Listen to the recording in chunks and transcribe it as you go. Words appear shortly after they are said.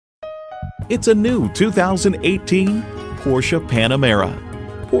It's a new 2018 Porsche Panamera.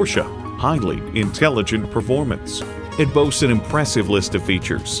 Porsche, highly intelligent performance. It boasts an impressive list of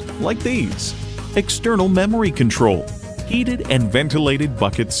features like these: external memory control, heated and ventilated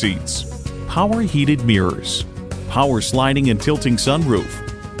bucket seats, power heated mirrors, power sliding and tilting sunroof,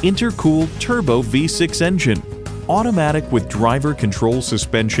 intercooled turbo V6 engine, automatic with driver control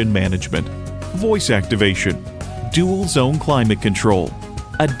suspension management, voice activation, dual zone climate control,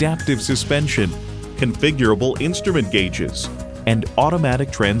 adaptive suspension, configurable instrument gauges, and automatic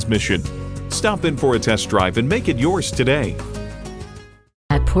transmission. Stop in for a test drive and make it yours today.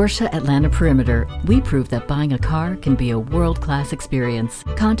 At Porsche Atlanta Perimeter, we prove that buying a car can be a world-class experience.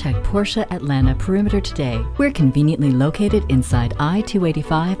 Contact Porsche Atlanta Perimeter today. We're conveniently located inside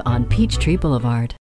I-285 on Peachtree Boulevard.